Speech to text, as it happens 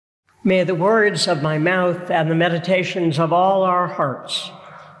May the words of my mouth and the meditations of all our hearts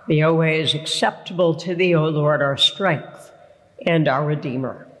be always acceptable to thee, O Lord, our strength and our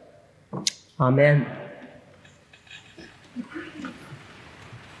Redeemer. Amen.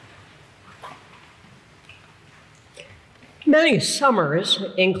 Many summers,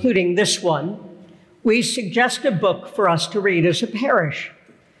 including this one, we suggest a book for us to read as a parish.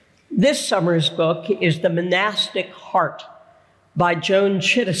 This summer's book is The Monastic Heart by Joan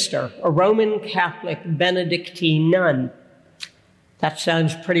Chittister, a Roman Catholic Benedictine nun. That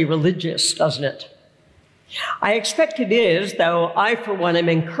sounds pretty religious, doesn't it? I expect it is, though I, for one, am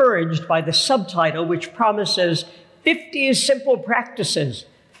encouraged by the subtitle, which promises 50 simple practices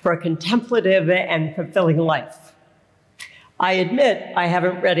for a contemplative and fulfilling life. I admit I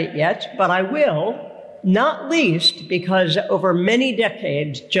haven't read it yet, but I will, not least because over many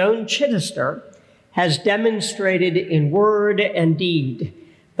decades, Joan Chittister has demonstrated in word and deed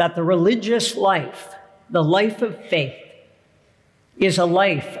that the religious life, the life of faith, is a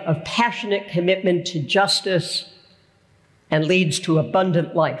life of passionate commitment to justice and leads to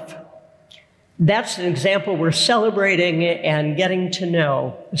abundant life. That's an example we're celebrating and getting to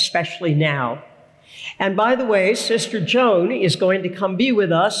know, especially now. And by the way, Sister Joan is going to come be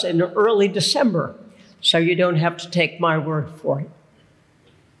with us in early December, so you don't have to take my word for it.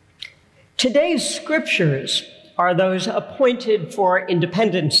 Today's scriptures are those appointed for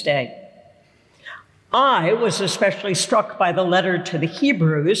Independence Day. I was especially struck by the letter to the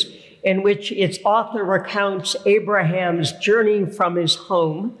Hebrews, in which its author recounts Abraham's journey from his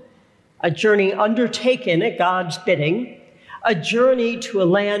home, a journey undertaken at God's bidding, a journey to a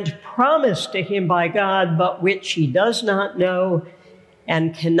land promised to him by God, but which he does not know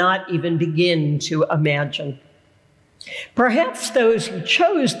and cannot even begin to imagine. Perhaps those who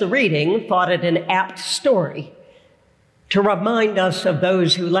chose the reading thought it an apt story to remind us of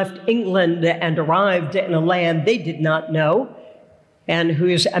those who left England and arrived in a land they did not know and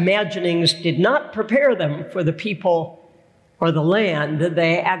whose imaginings did not prepare them for the people or the land that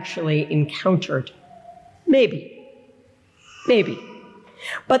they actually encountered. Maybe.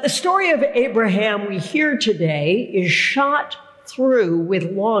 But the story of Abraham we hear today is shot through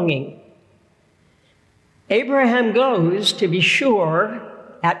with longing. Abraham goes, to be sure,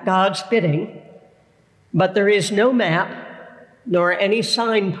 at God's bidding, but there is no map nor any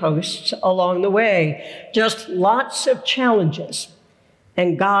signposts along the way, just lots of challenges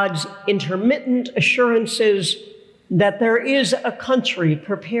and God's intermittent assurances that there is a country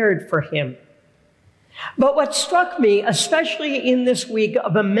prepared for him. But what struck me, especially in this week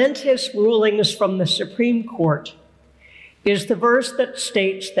of momentous rulings from the Supreme Court, is the verse that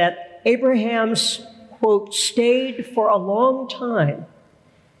states that Abraham's, quote, stayed for a long time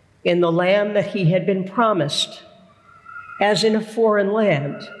in the land that he had been promised, as in a foreign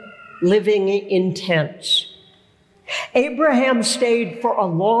land, living in tents. Abraham stayed for a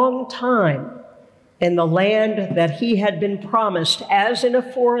long time in the land that he had been promised, as in a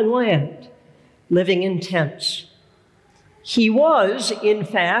foreign land, living in tents. He was, in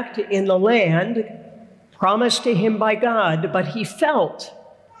fact, in the land promised to him by God, but he felt,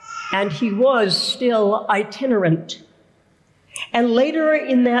 and he was still itinerant. And later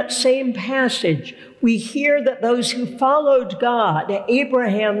in that same passage, we hear that those who followed God,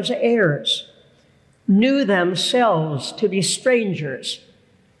 Abraham's heirs, knew themselves to be strangers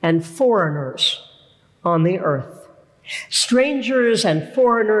and foreigners on the earth. Strangers and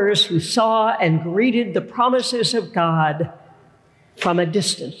foreigners who saw and greeted the promises of God from a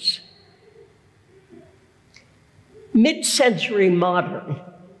distance. Mid-century modern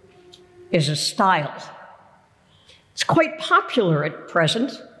is a style. It's quite popular at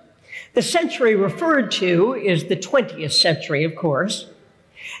present. The century referred to is the 20th century, of course.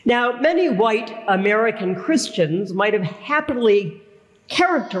 Now, many white American Christians might have happily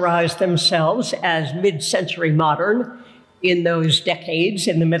characterized themselves as mid-century modern in those decades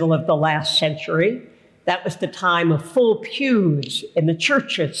in the middle of the last century. That was the time of full pews in the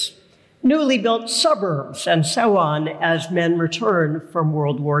churches, newly built suburbs, and so on as men returned from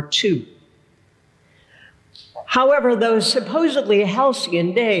World War II. However, those supposedly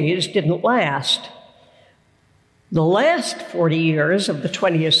halcyon days didn't last. The last 40 years of the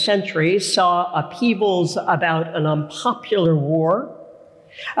 20th century saw upheavals about an unpopular war,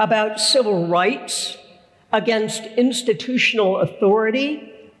 about civil rights, against institutional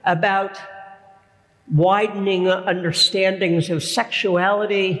authority, about widening understandings of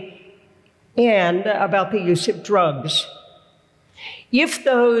sexuality, and about the use of drugs. If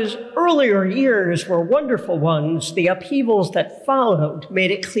those earlier years were wonderful ones, the upheavals that followed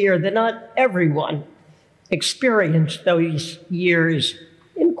made it clear that not everyone experienced those years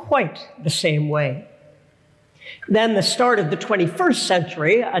in quite the same way. Then the start of the 21st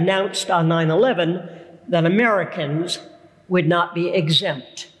century announced on 9/11 that Americans would not be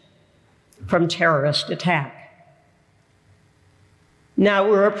exempt from terrorist attack. Now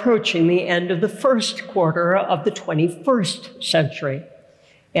we're approaching the end of the first quarter of the 21st century,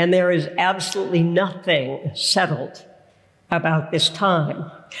 and there is absolutely nothing settled about this time.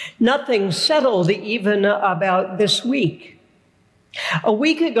 Nothing settled even about this week. A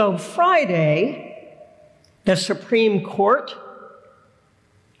week ago Friday, the Supreme Court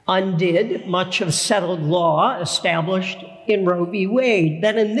undid much of settled law established in Roe v. Wade.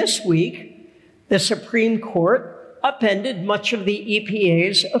 Then in this week, the Supreme Court upended much of the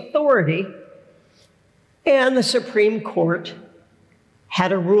EPA's authority, and the Supreme Court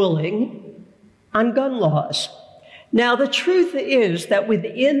had a ruling on gun laws. Now, the truth is that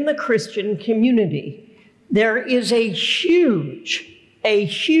within the Christian community, there is a huge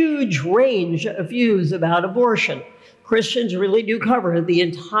range of views about abortion. Christians really do cover the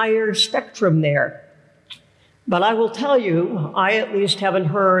entire spectrum there. But I will tell you, I at least haven't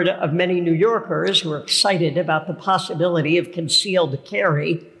heard of many New Yorkers who are excited about the possibility of concealed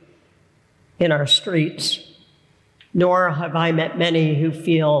carry in our streets, nor have I met many who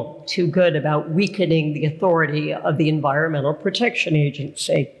feel too good about weakening the authority of the Environmental Protection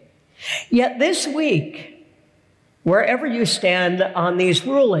Agency. Yet this week, wherever you stand on these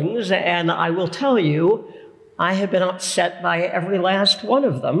rulings, and I will tell you, I have been upset by every last one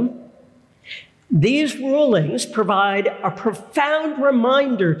of them, these rulings provide a profound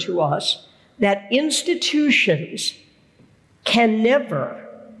reminder to us that institutions can never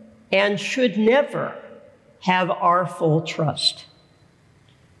and should never have our full trust.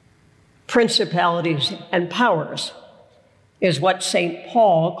 Principalities and powers is what St.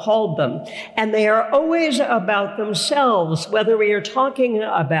 Paul called them, and they are always about themselves, whether we are talking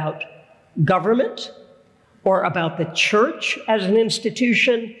about government or about the church as an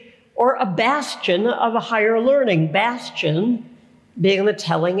institution, or a bastion of a higher learning, bastion being the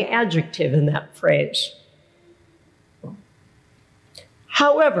telling adjective in that phrase.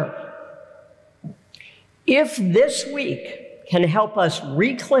 However, if this week can help us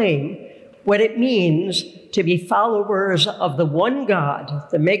reclaim what it means to be followers of the one God,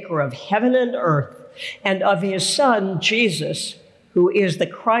 the maker of heaven and earth, and of his Son, Jesus, who is the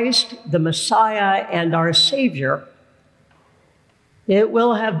Christ, the Messiah, and our Savior, it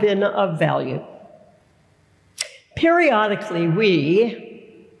will have been of value. Periodically,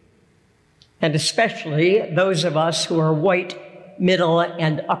 we, and especially those of us who are white, middle,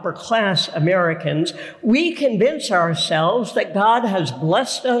 and upper-class Americans, we convince ourselves that God has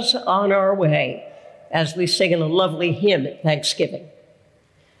blessed us on our way, as we sing in a lovely hymn at Thanksgiving.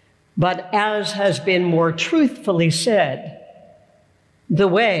 But as has been more truthfully said,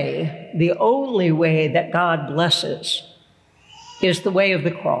 the only way that God blesses is the way of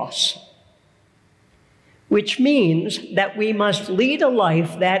the cross, which means that we must lead a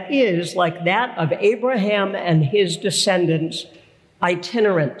life that is, like that of Abraham and his descendants,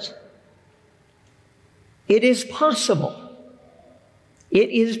 itinerant. It is possible. It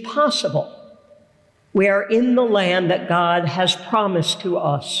is possible. We are in the land that God has promised to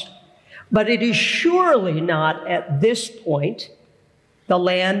us, but it is surely not at this point the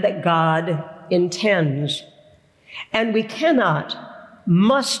land that God intends. And we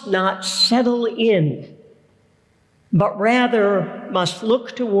must not settle in, but rather must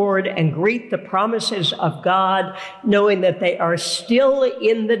look toward and greet the promises of God, knowing that they are still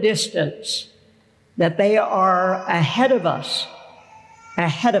in the distance, that they are ahead of us,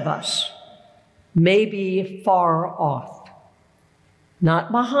 maybe far off,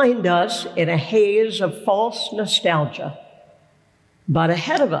 not behind us in a haze of false nostalgia, but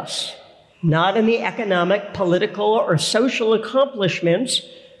ahead of us, not in the economic, political, or social accomplishments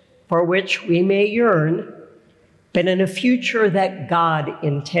for which we may yearn, but in a future that God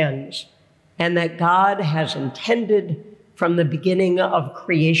intends and that God has intended from the beginning of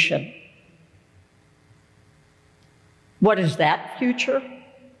creation. What is that future?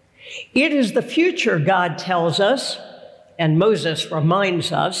 It is the future, God tells us, and Moses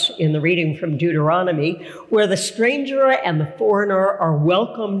reminds us in the reading from Deuteronomy, where the stranger and the foreigner are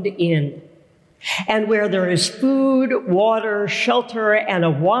welcomed in, and where there is food, water, shelter, and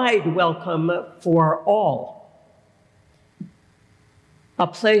a wide welcome for all. A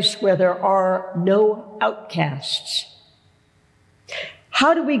place where there are no outcasts.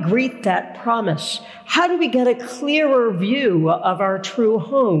 How do we greet that promise? How do we get a clearer view of our true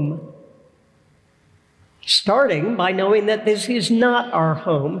home? Starting by knowing that this is not our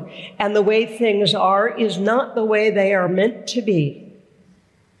home, and the way things are is not the way they are meant to be.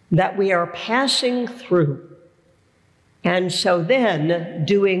 that we are passing through. And so then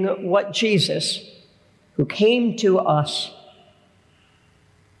doing what Jesus, who came to us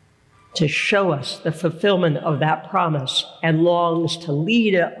to show us the fulfillment of that promise and longs to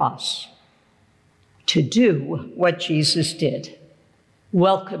lead us to do what Jesus did,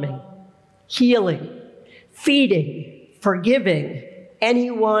 welcoming, healing, feeding, forgiving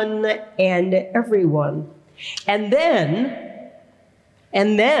anyone and everyone. And then,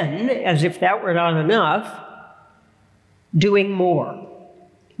 as if that were not enough, doing more,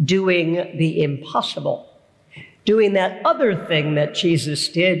 doing the impossible, doing that other thing that Jesus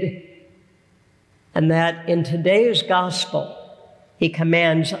did, and that in today's gospel, he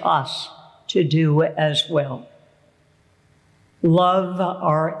commands us to do as well. Love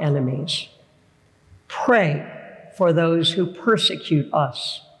our enemies. Pray for those who persecute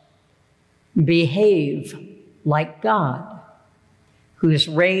us. Behave like God, whose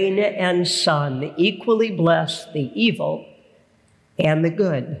rain and sun equally bless the evil and the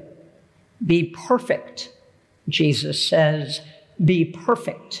good. Be perfect, Jesus says, be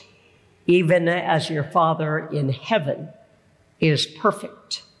perfect, even as your Father in heaven is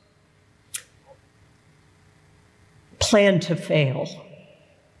perfect. Plan to fail.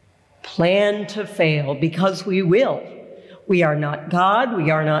 Plan to fail, because we will. We are not God, we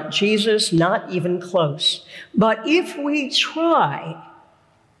are not Jesus, not even close. But if we try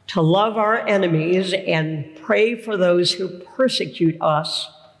to love our enemies and pray for those who persecute us,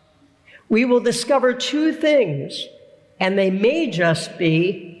 we will discover two things, and they may just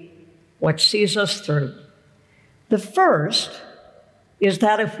be what sees us through. The first is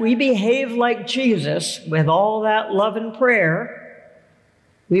that if we behave like Jesus with all that love and prayer,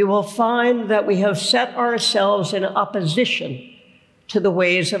 we will find that we have set ourselves in opposition to the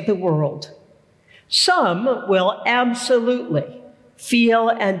ways of the world. Some will absolutely feel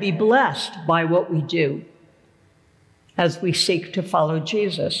and be blessed by what we do as we seek to follow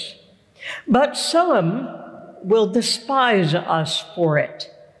Jesus. But some will despise us for it,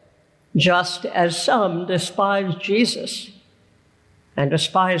 just as some despised Jesus and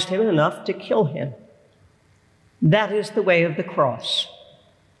despised him enough to kill him. That is the way of the cross.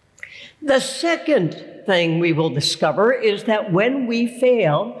 The second thing we will discover is that when we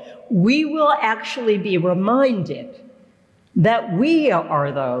fail, we will actually be reminded that we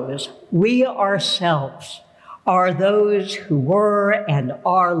ourselves are those who were and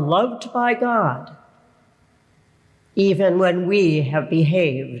are loved by God, even when we have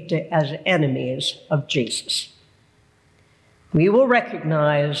behaved as enemies of Jesus. We will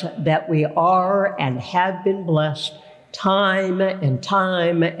recognize that we are and have been blessed time and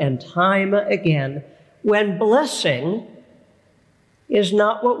time and time again, when blessing is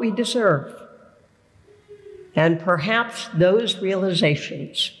not what we deserve. And perhaps those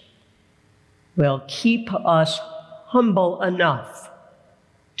realizations will keep us humble enough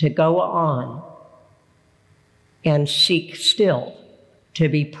to go on and seek still to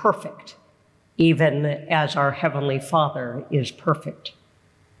be perfect, even as our Heavenly Father is perfect.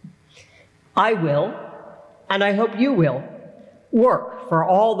 I will, and I hope you will, work for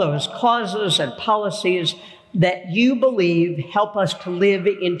all those causes and policies that you believe help us to live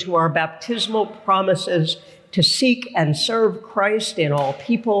into our baptismal promises to seek and serve Christ in all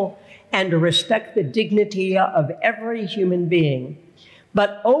people and to respect the dignity of every human being.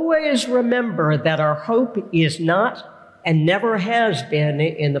 But always remember that our hope is not and never has been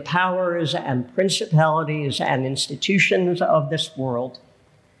in the powers and principalities and institutions of this world.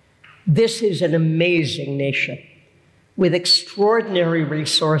 This is an amazing nation with extraordinary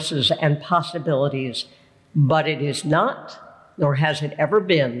resources and possibilities, but it is not, nor has it ever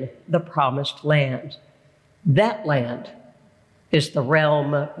been, the promised land. That land is the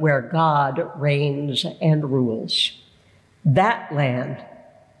realm where God reigns and rules. That land,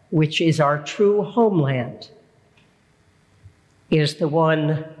 which is our true homeland, is the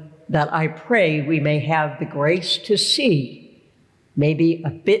one that I pray we may have the grace to see, maybe a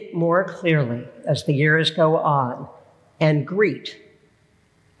bit more clearly as the years go on, and greet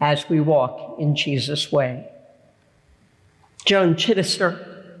as we walk in Jesus' way. Joan Chittister,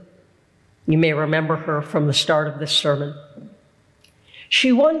 you may remember her from the start of this sermon.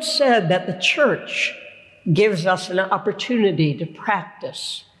 She once said that the church gives us an opportunity to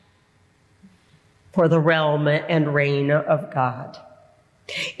practice for the realm and reign of God.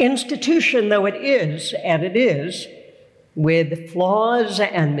 Institution though it is, and it is, with flaws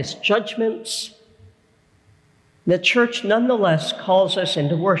and misjudgments, the church nonetheless calls us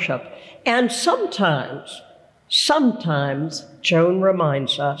into worship. And sometimes, Joan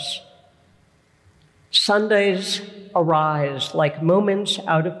reminds us Sundays arise like moments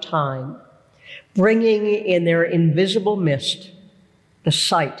out of time, bringing in their invisible mist the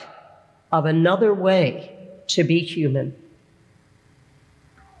sight of another way to be human.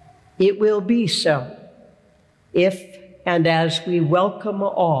 It will be so if and as we welcome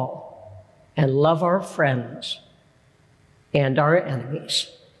all and love our friends and our enemies.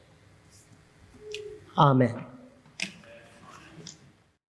 Amen.